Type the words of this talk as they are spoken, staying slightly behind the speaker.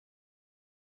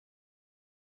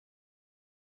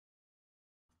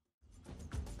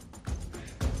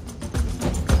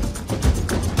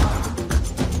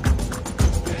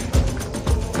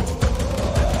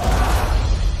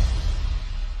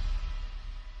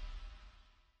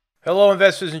Hello,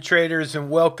 investors and traders,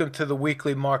 and welcome to the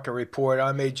weekly market report.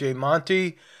 I'm AJ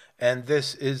Monty, and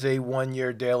this is a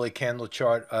one-year daily candle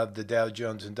chart of the Dow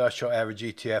Jones Industrial Average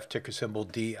ETF, ticker symbol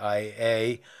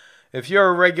DIA. If you're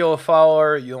a regular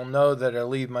follower, you'll know that I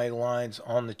leave my lines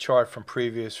on the chart from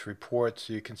previous reports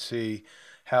so you can see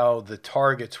how the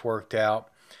targets worked out.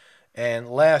 And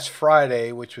last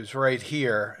Friday, which was right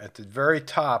here at the very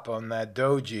top on that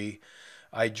doji,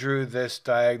 I drew this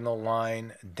diagonal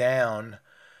line down,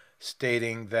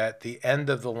 stating that the end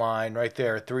of the line right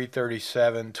there,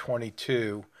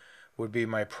 337.22, would be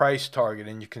my price target.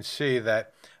 And you can see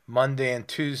that Monday and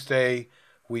Tuesday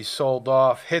we sold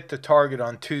off, hit the target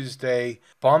on Tuesday,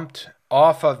 bumped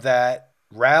off of that,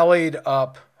 rallied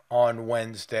up on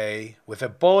Wednesday with a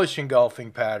bullish engulfing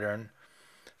pattern.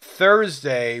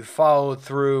 Thursday followed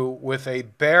through with a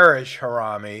bearish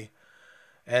harami,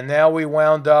 and now we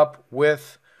wound up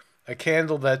with a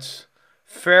candle that's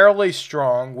fairly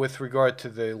strong with regard to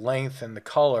the length and the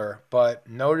color, but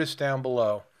notice down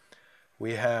below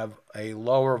we have a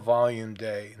lower volume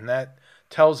day, and that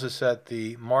tells us that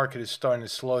the market is starting to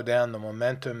slow down. The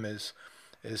momentum is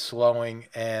slowing,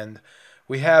 and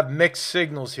we have mixed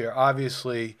signals here,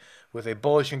 obviously, with a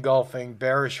bullish engulfing,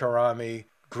 bearish harami,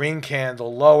 green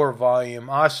candle, lower volume,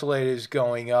 oscillators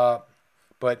going up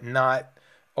but not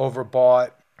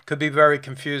overbought. Could be very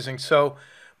confusing. So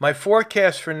my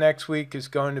forecast for next week is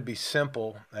going to be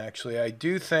simple, actually. I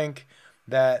do think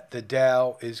that the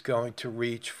Dow is going to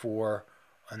reach for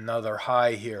another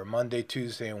high here, Monday,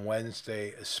 Tuesday, and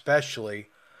Wednesday especially.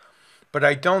 But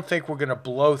I don't think we're going to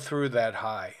blow through that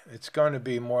high. It's going to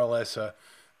be more or less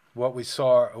what we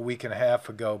saw a week and a half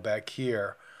ago back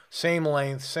here. Same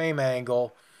length, same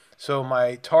angle. So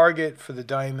my target for the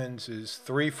diamonds is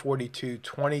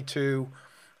 342.22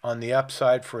 on the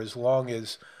upside for as long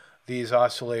as these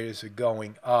oscillators are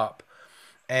going up.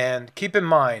 And keep in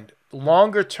mind,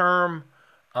 longer term,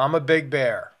 I'm a big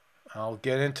bear. I'll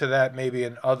get into that maybe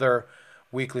in other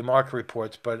weekly market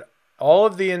reports, but all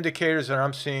of the indicators that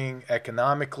I'm seeing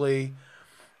economically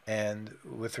and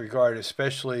with regard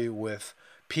especially with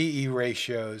PE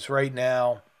ratios right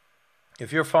now,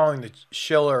 if you're following the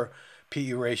Shiller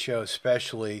PE ratio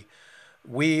especially,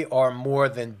 we are more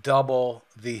than double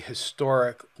the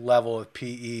historic level of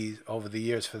PE over the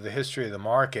years for the history of the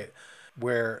market,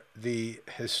 where the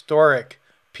historic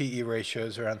PE ratio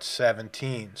is around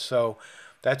 17. So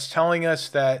that's telling us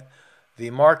that the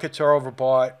markets are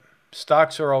overbought,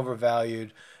 stocks are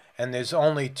overvalued, and there's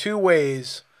only two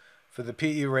ways for the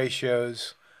PE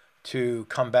ratios to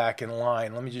come back in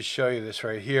line. Let me just show you this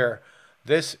right here.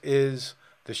 This is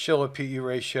the Shiller PE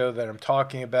ratio that I'm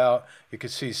talking about. You can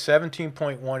see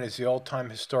 17.1 is the all-time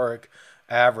historic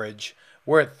average.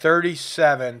 We're at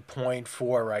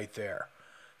 37.4 right there.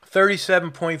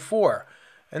 37.4.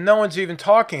 And no one's even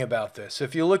talking about this.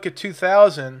 If you look at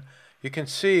 2000, you can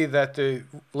see that the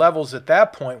levels at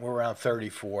that point were around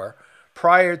 34.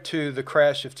 Prior to the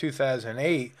crash of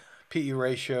 2008, PE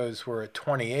ratios were at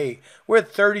 28. We're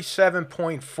at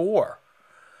 37.4.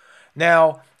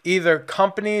 Now, either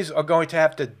companies are going to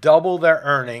have to double their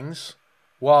earnings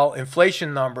while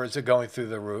inflation numbers are going through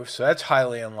the roof, so that's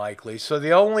highly unlikely. So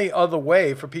the only other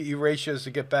way for PE ratios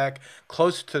to get back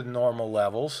close to normal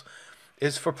levels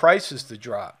is for prices to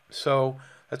drop. So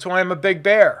that's why I'm a big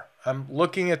bear. I'm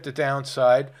looking at the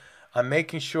downside. I'm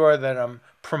making sure that I'm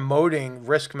promoting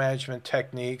risk management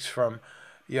techniques from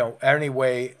any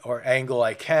way or angle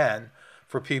I can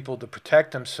for people to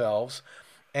protect themselves.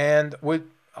 And with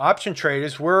option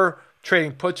traders, we're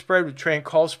trading put spread, we're trading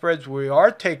call spreads. We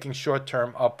are taking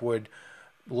short-term upward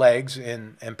legs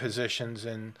in positions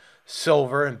in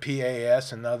silver and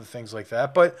PAS and other things like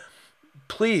that. But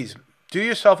please do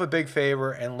yourself a big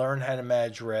favor and learn how to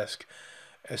manage risk,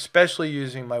 especially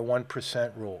using my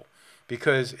 1% rule.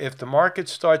 Because if the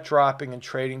markets start dropping and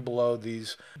trading below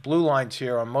these blue lines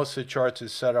here on most of the charts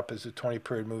is set up as a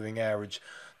 20-period moving average,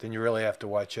 then you really have to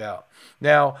watch out.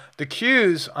 Now, the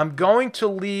Qs, I'm going to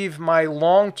leave my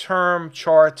long-term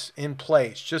charts in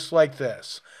place, just like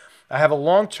this. I have a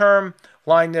long-term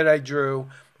line that I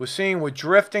drew. We're seeing we're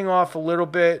drifting off a little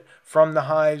bit from the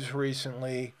highs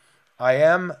recently. I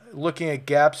am looking at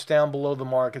gaps down below the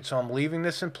market, so I'm leaving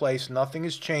this in place. Nothing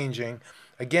is changing.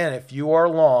 Again, if you are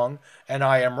long and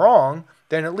I am wrong,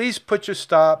 then at least put your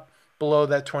stop below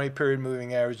that 20-period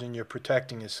moving average and you're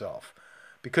protecting yourself.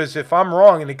 Because if I'm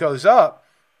wrong and it goes up,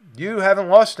 you haven't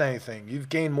lost anything. You've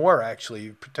gained more, actually.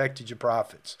 You've protected your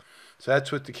profits. So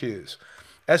that's with the Qs.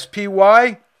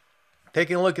 SPY,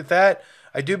 taking a look at that,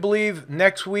 I do believe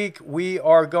next week we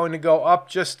are going to go up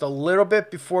just a little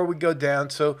bit before we go down.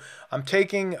 So I'm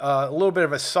taking a little bit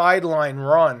of a sideline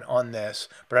run on this,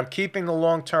 but I'm keeping the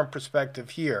long-term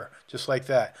perspective here, just like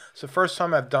that. It's the first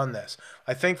time I've done this.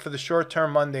 I think for the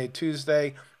short-term Monday,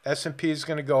 Tuesday, S&P is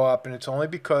going to go up, and it's only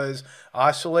because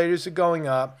oscillators are going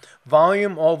up.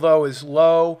 Volume, although is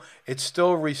low, it's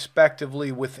still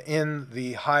respectively within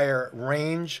the higher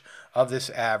range of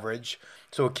this average.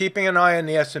 So keeping an eye on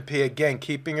the S&P, again,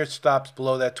 keeping your stops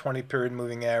below that 20-period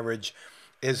moving average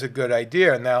is a good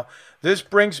idea. Now, this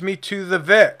brings me to the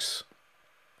VIX.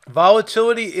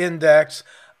 Volatility index,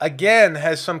 again,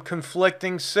 has some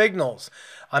conflicting signals.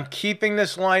 I'm keeping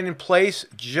this line in place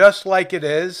just like it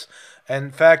is.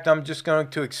 In fact, I'm just going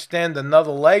to extend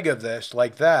another leg of this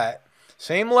like that.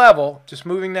 Same level, just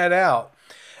moving that out.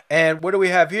 And what do we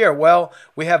have here? Well,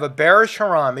 we have a bearish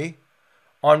Harami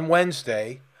on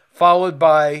Wednesday, followed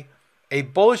by a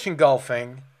bullish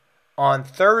engulfing on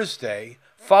Thursday,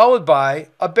 followed by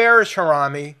a bearish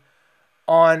Harami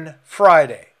on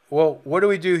Friday. Well, what do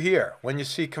we do here when you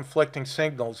see conflicting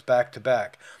signals back to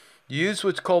back? You use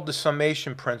what's called the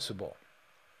summation principle.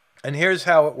 And here's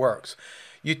how it works.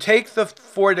 You take the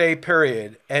 4-day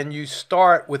period and you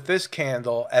start with this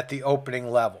candle at the opening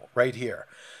level right here.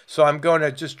 So I'm going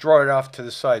to just draw it off to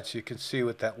the side so you can see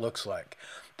what that looks like.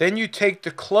 Then you take the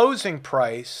closing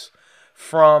price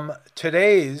from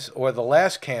today's or the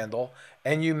last candle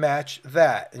and you match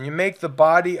that. And you make the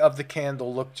body of the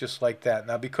candle look just like that.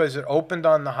 Now because it opened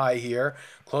on the high here,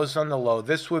 closed on the low,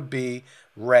 this would be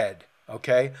red.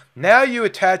 Okay. Now you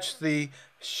attach the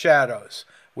shadows.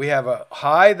 We have a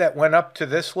high that went up to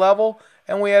this level,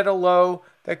 and we had a low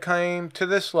that came to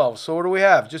this level. So what do we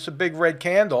have? Just a big red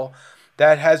candle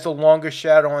that has the longer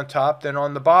shadow on top than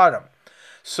on the bottom.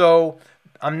 So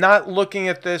I'm not looking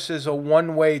at this as a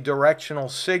one-way directional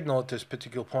signal at this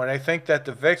particular point. I think that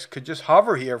the VIX could just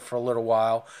hover here for a little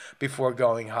while before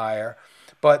going higher.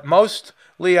 But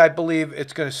mostly I believe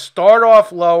it's going to start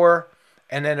off lower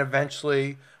and then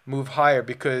eventually move higher,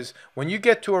 because when you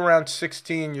get to around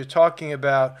 16, you're talking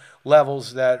about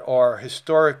levels that are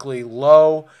historically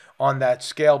low on that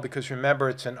scale, because remember,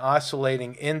 it's an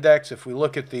oscillating index. If we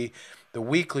look at the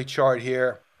weekly chart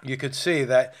here, you could see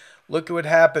that look at what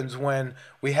happens when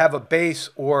we have a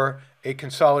base or a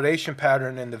consolidation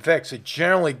pattern in the VIX. It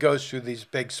generally goes through these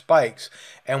big spikes,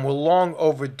 and we're long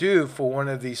overdue for one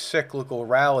of these cyclical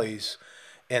rallies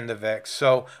in the VIX.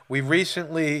 So we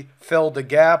recently filled a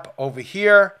gap over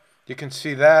here. You can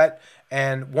see that.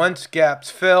 And once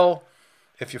gaps fill,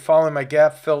 if you're following my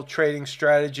gap fill trading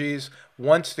strategies,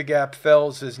 once the gap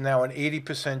fills, there's now an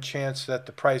 80% chance that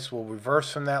the price will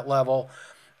reverse from that level.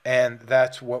 And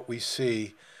that's what we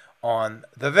see on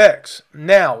the VIX.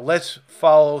 Now, let's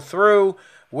follow through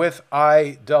with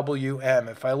IWM.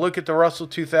 If I look at the Russell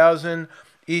 2000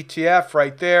 ETF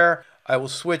right there, I will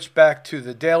switch back to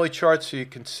the daily chart so you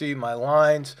can see my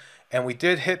lines. And we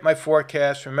did hit my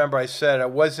forecast. Remember, I said I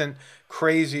wasn't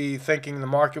crazy thinking the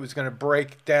market was going to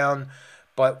break down,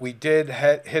 but we did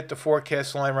hit the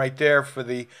forecast line right there for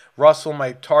the Russell.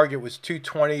 My target was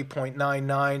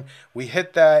 220.99. We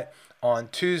hit that on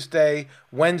Tuesday.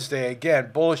 Wednesday,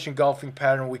 again, bullish engulfing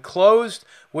pattern. We closed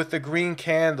with the green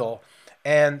candle,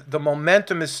 and the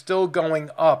momentum is still going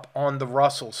up on the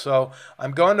Russell. So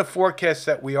I'm going to forecast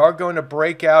that we are going to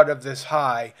break out of this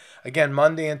high, again,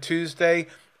 Monday and Tuesday,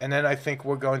 and then I think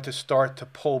we're going to start to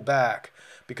pull back,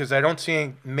 because I don't see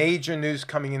any major news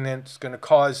coming in that's going to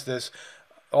cause this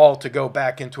all to go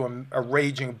back into a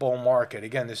raging bull market.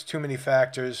 Again, there's too many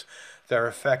factors that are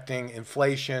affecting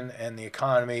inflation and the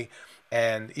economy.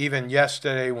 And even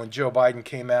yesterday when Joe Biden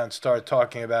came out and started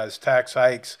talking about his tax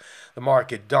hikes, the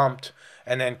market dumped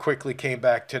and then quickly came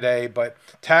back today. But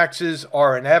taxes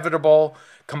are inevitable.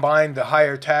 Combine the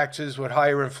higher taxes with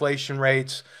higher inflation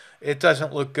rates, it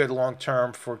doesn't look good long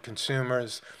term for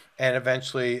consumers, and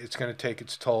eventually it's going to take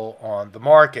its toll on the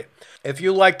market. If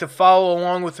you like to follow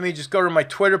along with me, just go to my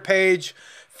Twitter page,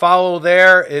 follow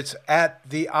there. It's at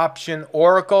The Option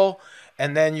Oracle,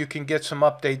 and then you can get some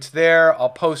updates there. I'll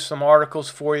post some articles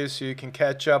for you so you can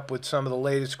catch up with some of the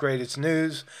latest, greatest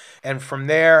news. And from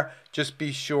there, just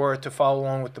be sure to follow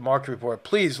along with the market report.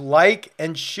 Please like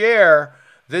and share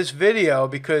this video,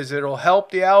 because it'll help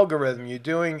the algorithm. You're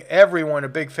doing everyone a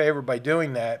big favor by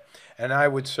doing that, and I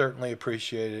would certainly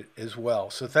appreciate it as well.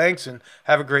 So thanks, and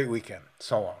have a great weekend.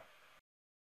 So long.